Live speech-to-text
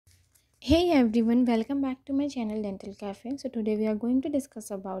Hey everyone, welcome back to my channel Dental Cafe. So today we are going to discuss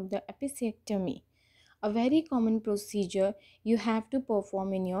about the apicoectomy, a very common procedure you have to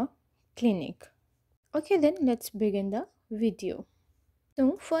perform in your clinic. Okay, then let's begin the video.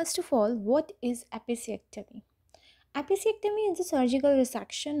 So first of all, what is apicoectomy? Apicoectomy is the surgical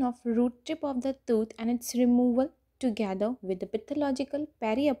resection of root tip of the tooth and its removal together with the pathological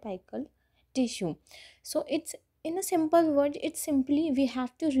periapical tissue. So it's in a simple word, it's simply we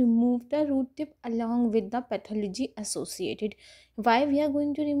have to remove the root tip along with the pathology associated. Why we are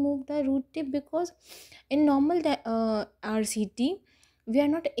going to remove the root tip? Because in normal RCT we are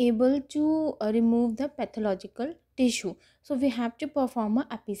not able to remove the pathological tissue, so we have to perform a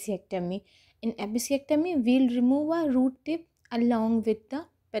apicoectomy. In apicoectomy, we'll remove a root tip along with the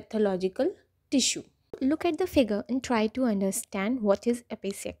pathological tissue. Look at the figure and try to understand what is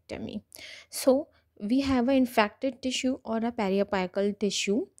apicoectomy. So, we have an infected tissue or a periapical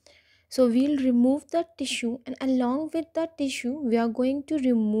tissue. So, we'll remove the tissue, and along with the tissue, we are going to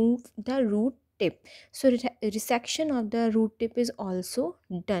remove the root tip. So, resection of the root tip is also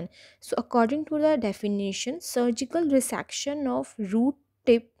done. So, according to the definition, surgical resection of root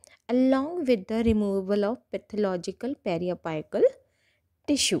tip along with the removal of pathological periapical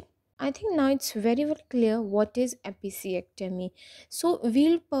tissue. I think now it's very well clear what is apicoectomy. So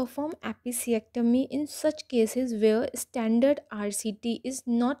we'll perform apicoectomy in such cases where standard RCT is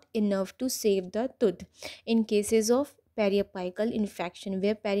not enough to save the tooth. In cases of periapical infection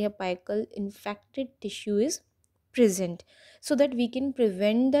where periapical infected tissue is present, so that we can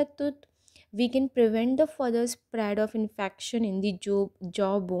prevent the tooth, we can prevent the further spread of infection in the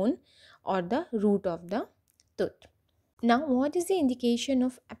jawbone or the root of the tooth. Now, what is the indication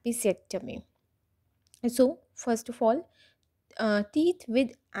of apicoectomy? So, first of all, teeth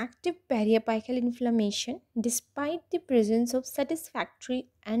with active periapical inflammation despite the presence of satisfactory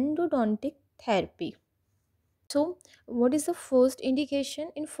endodontic therapy. So, what is the first indication?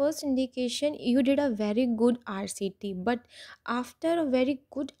 In first indication, you did a very good RCT, but after a very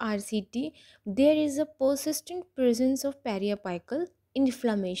good RCT, there is a persistent presence of periapical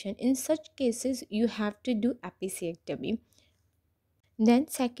inflammation. In such cases, you have to do apicoectomy. Then,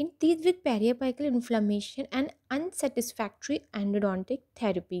 second, teeth with periapical inflammation and unsatisfactory endodontic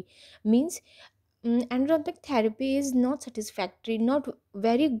therapy means endodontic therapy is not satisfactory, not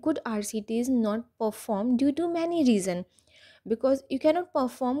very good RCT is not performed due to many reasons. Because you cannot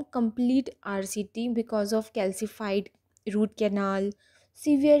perform complete RCT because of calcified root canal,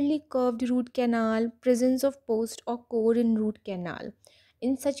 severely curved root canal, presence of post or core in root canal.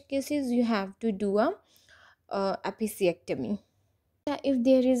 In such cases, you have to do a apicoectomy. If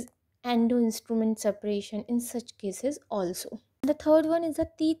there is endo instrument separation in such cases also. The third one is the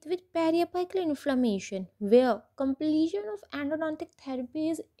teeth with periapical inflammation where completion of endodontic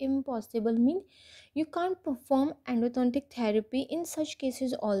therapy is impossible, mean you can't perform endodontic therapy. In such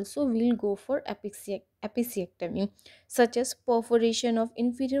cases also we'll go for apicoectomy, such as perforation of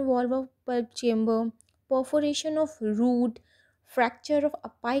inferior wall of pulp chamber, perforation of root, fracture of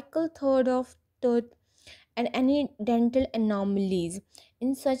apical third of tooth, and any dental anomalies.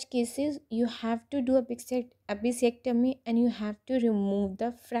 In such cases, you have to do a apicoectomy and you have to remove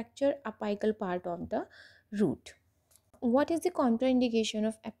the fractured apical part of the root. What is the contraindication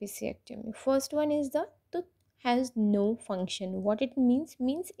of apicoectomy? First one is the tooth has no function. What it means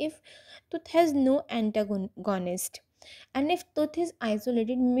if tooth has no antagonist, and if tooth is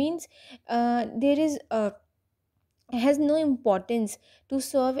isolated means there is a has no importance to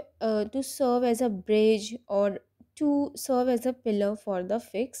serve as a bridge or to serve as a pillar for the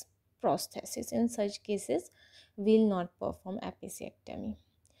fixed prosthesis. In such cases, will not perform apicoectomy.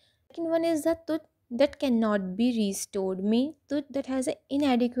 Second one is the tooth that cannot be restored, mean tooth that has an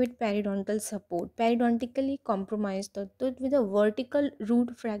inadequate periodontal support, periodontically compromised the tooth with a vertical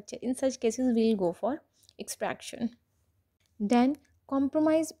root fracture. In such cases, we'll go for extraction. Then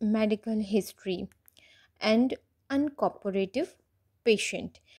compromise medical history and uncooperative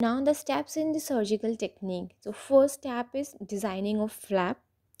patient. Now the steps in the surgical technique. So first step is designing of flap,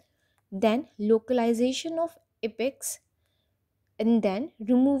 then localization of apex, and then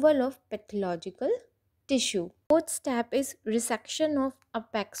removal of pathological tissue. Fourth step is resection of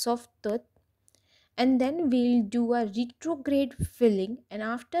apex of tooth, and then we'll do a retrograde filling, and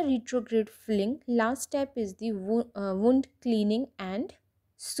after retrograde filling, last step is the wound cleaning and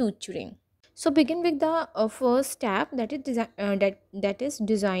suturing. So begin with the first step, that is that is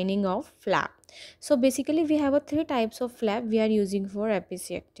designing of flap. So basically we have a three types of flap we are using for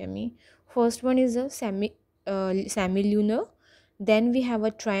apicoectomy. First one is a semilunar, then we have a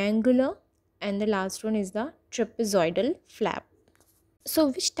triangular, and the last one is the trapezoidal flap. So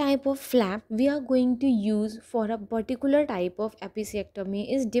which type of flap we are going to use for a particular type of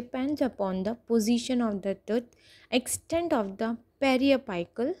apicoectomy is depends upon the position of the tooth, extent of the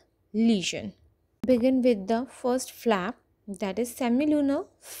periapical lesion. Begin with the first flap, that is semilunar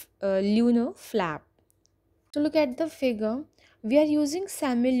lunar flap. So look at the figure. We are using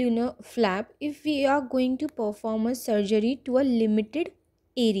semilunar flap if we are going to perform a surgery to a limited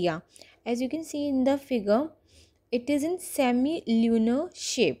area. As you can see in the figure, it is in semilunar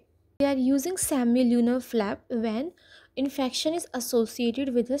shape. We are using semilunar flap when infection is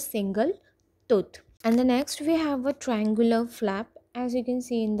associated with a single tooth. And the next we have a triangular flap. As you can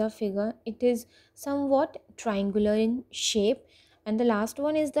see in the figure, it is somewhat triangular in shape. And the last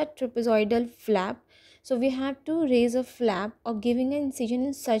one is the trapezoidal flap. So we have to raise a flap or giving an incision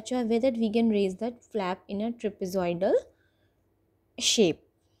in such a way that we can raise that flap in a trapezoidal shape.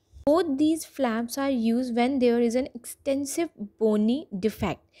 Both these flaps are used when there is an extensive bony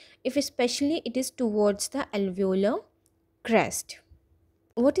defect, if especially it is towards the alveolar crest.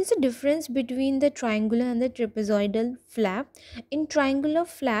 What is the difference between the triangular and the trapezoidal flap? In triangular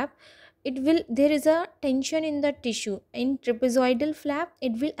flap, there is a tension in the tissue. In trapezoidal flap,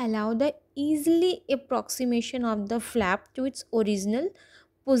 it will allow the easily approximation of the flap to its original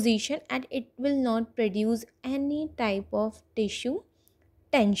position, and it will not produce any type of tissue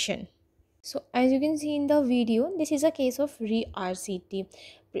tension. So as you can see in the video, this is a case of re-RCT.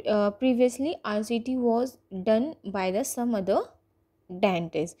 Previously RCT was done by the some other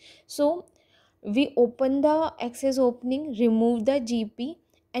dentist. So we open the access opening, remove the GP,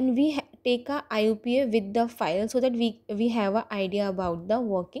 and we take a IUPA with the file so that we have an idea about the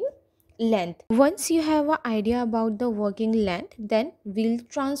working length. Once you have an idea about the working length, then we'll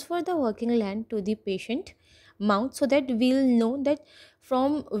transfer the working length to the patient mouth so that we'll know that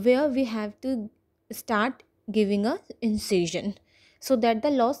from where we have to start giving a incision so that the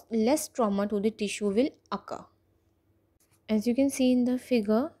less trauma to the tissue will occur. As you can see in the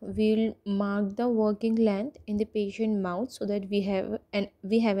figure, we'll mark the working length in the patient mouth so that we have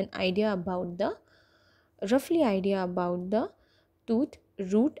an idea about the roughly idea about the tooth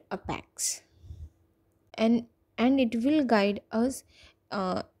root apex, and it will guide us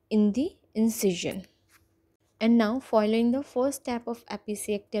in the incision. And now, following the first step of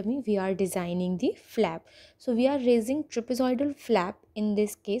apicoectomy, we are designing the flap. So we are raising trapezoidal flap in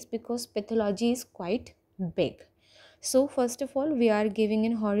this case because pathology is quite big. So first of all, we are giving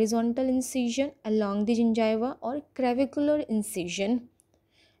an horizontal incision along the gingiva or clavicular incision.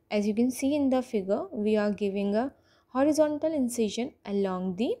 As you can see in the figure, we are giving a horizontal incision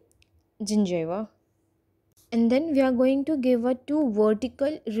along the gingiva. And then we are going to give a two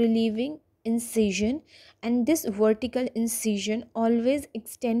vertical relieving incision, and this vertical incision always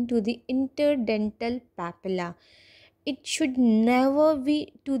extend to the interdental papilla. It should never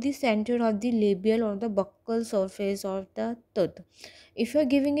be to the center of the labial or the buccal surface of the tooth. If you are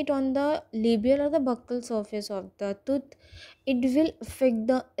giving it on the labial or the buccal surface of the tooth, it will affect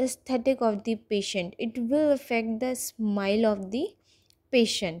the aesthetic of the patient. It will affect the smile of the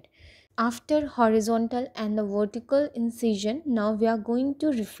patient. After horizontal and the vertical incision, now we are going to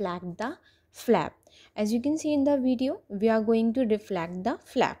reflect the flap. As you can see in the video, we are going to reflect the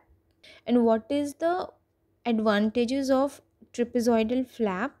flap. And what is the advantages of trapezoidal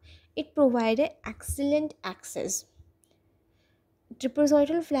flap? It provides excellent access.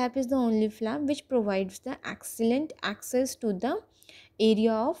 Trapezoidal flap is the only flap which provides the excellent access to the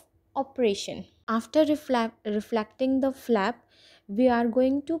area of operation. After reflecting the flap, we are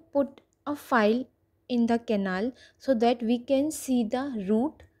going to put a file in the canal so that we can see the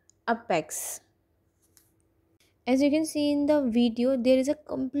root apex. As you can see in the video, there is a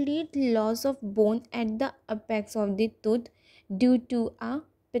complete loss of bone at the apex of the tooth due to a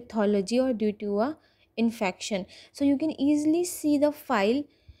pathology or due to a infection. So you can easily see the file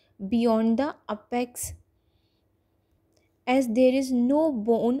beyond the apex as there is no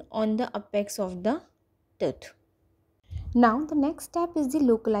bone on the apex of the tooth. Now the next step is the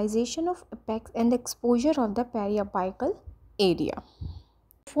localization of apex and the exposure of the periapical area.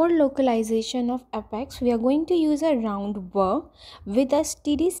 For localization of apex, we are going to use a round burr with a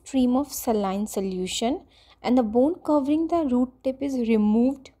steady stream of saline solution, and the bone covering the root tip is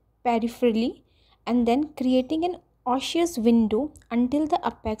removed peripherally and then creating an osseous window until the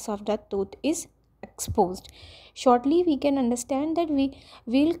apex of the tooth is exposed. Shortly we can understand that we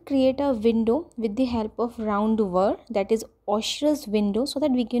will create a window with the help of round burr, that is osseous window, so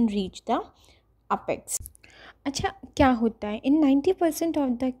that we can reach the apex. अच्छा क्या होता है इन 90% of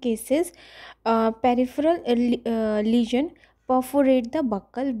the cases peripheral legion perforate the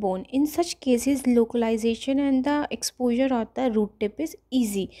buccal bone. In such cases, localization and the exposure of the root tip is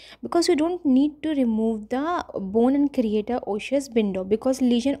easy because you don't need to remove the bone and create a osseous window because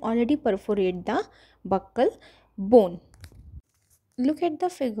lesion already perforate the buccal bone. Look at the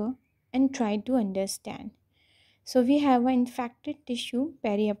figure and try to understand. So we have an infected tissue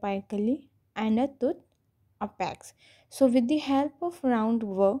periapically and a tooth apex. So with the help of round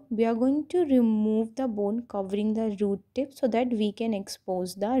burr, we are going to remove the bone covering the root tip so that we can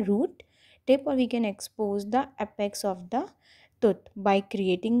expose the root tip or we can expose the apex of the tooth by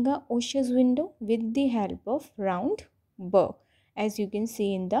creating a osseous window with the help of round burr, as you can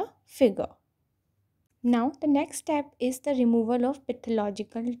see in the figure. Now the next step is the removal of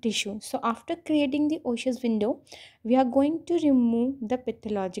pathological tissue. So after creating the osseous window, we are going to remove the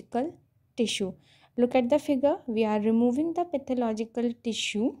pathological tissue. Look at the figure. We are removing the pathological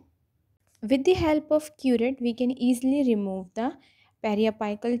tissue. With the help of curette, we can easily remove the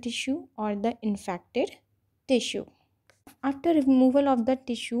periapical tissue or the infected tissue. After removal of the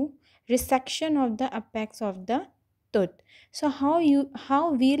tissue, resection of the apex of the tooth. So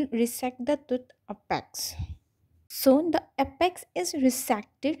how we'll resect the tooth apex? So the apex is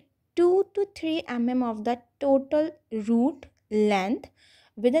resected 2 to 3 mm of the total root length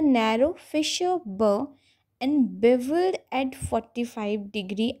with a narrow fissure burr and beveled at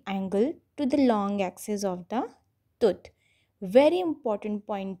 45-degree angle to the long axis of the tooth. Very important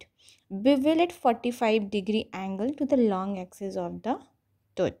point. Bevel at 45-degree angle to the long axis of the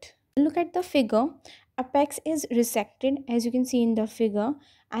tooth. Look at the figure. Apex is resected as you can see in the figure,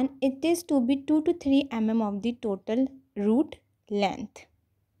 and it is to be 2 to 3 mm of the total root length.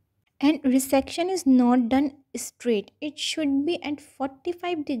 And resection is not done straight. It should be at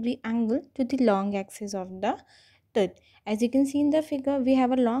 45-degree angle to the long axis of the tooth. As you can see in the figure, we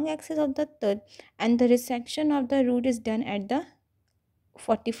have a long axis of the tooth and the resection of the root is done at the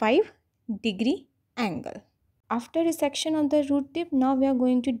 45-degree angle. After resection of the root tip, now we are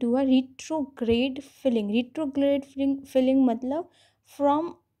going to do a retrograde filling. Retrograde filling matlab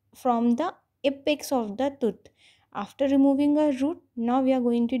from the apex of the tooth. After removing a root, now we are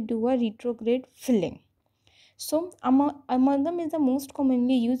going to do a retrograde filling. So amalgam is the most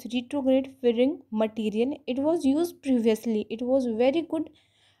commonly used retrograde filling material. It was used previously. It was very good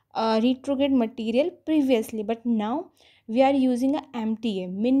retrograde material previously, but now we are using a MTA,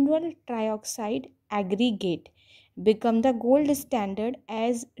 mineral trioxide aggregate, become the gold standard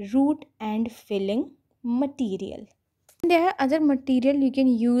as root and filling material. There are other material you can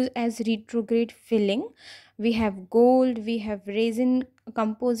use as retrograde filling. We have gold, we have resin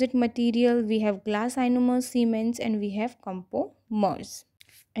composite material, we have glass ionomer cements, and we have compomers.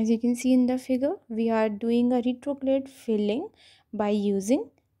 As you can see in the figure, we are doing a retrograde filling by using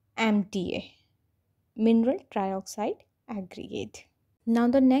MTA, mineral trioxide aggregate. Now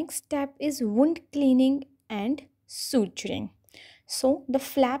the next step is wound cleaning and suturing. So the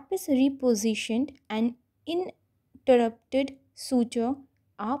flap is repositioned and interrupted suture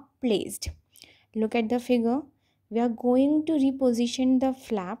are placed. Look at the figure. We are going to reposition the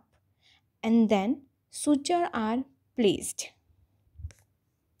flap and then suture are placed.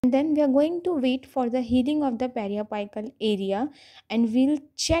 And then we are going to wait for the healing of the periapical area and we'll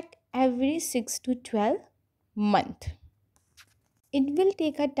check every 6 to 12 months. It will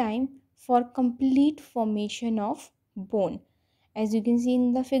take a time for complete formation of bone. As you can see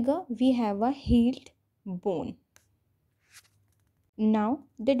in the figure, we have a healed bone. Now,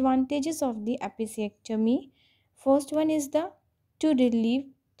 the advantages of the apicoectomy. First one is the to relieve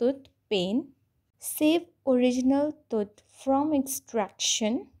tooth pain, save original tooth from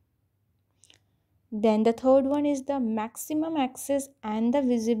extraction. Then the third one is the maximum access and the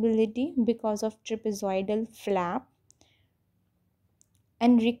visibility because of trapezoidal flap,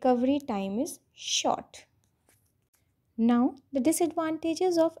 and recovery time is short. Now the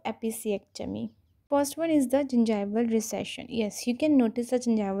disadvantages of apicoectomy. First one is the gingival recession. Yes, you can notice the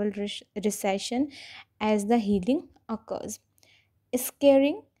gingival recession as the healing occurs.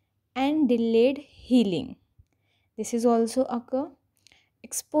 Scarring and delayed healing. This is also occur.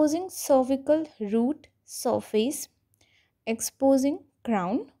 Exposing cervical root surface, exposing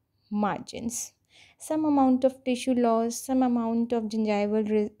crown margins. Some amount of tissue loss, some amount of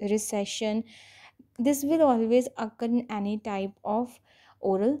gingival recession. This will always occur in any type of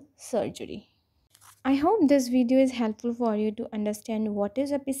oral surgery. I hope this video is helpful for you to understand what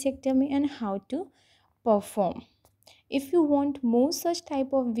is apicoectomy and how to perform. If you want more such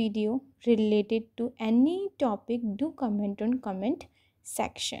type of video related to any topic, do comment on comment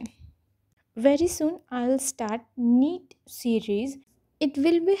section. Very soon I'll start NEAT series. It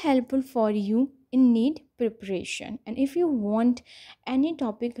will be helpful for you in NEET preparation. And if you want any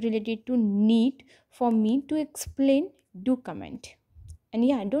topic related to NEET for me to explain, do comment. And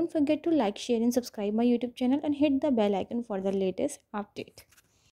yeah, don't forget to like, share and subscribe my YouTube channel and hit the bell icon for the latest update.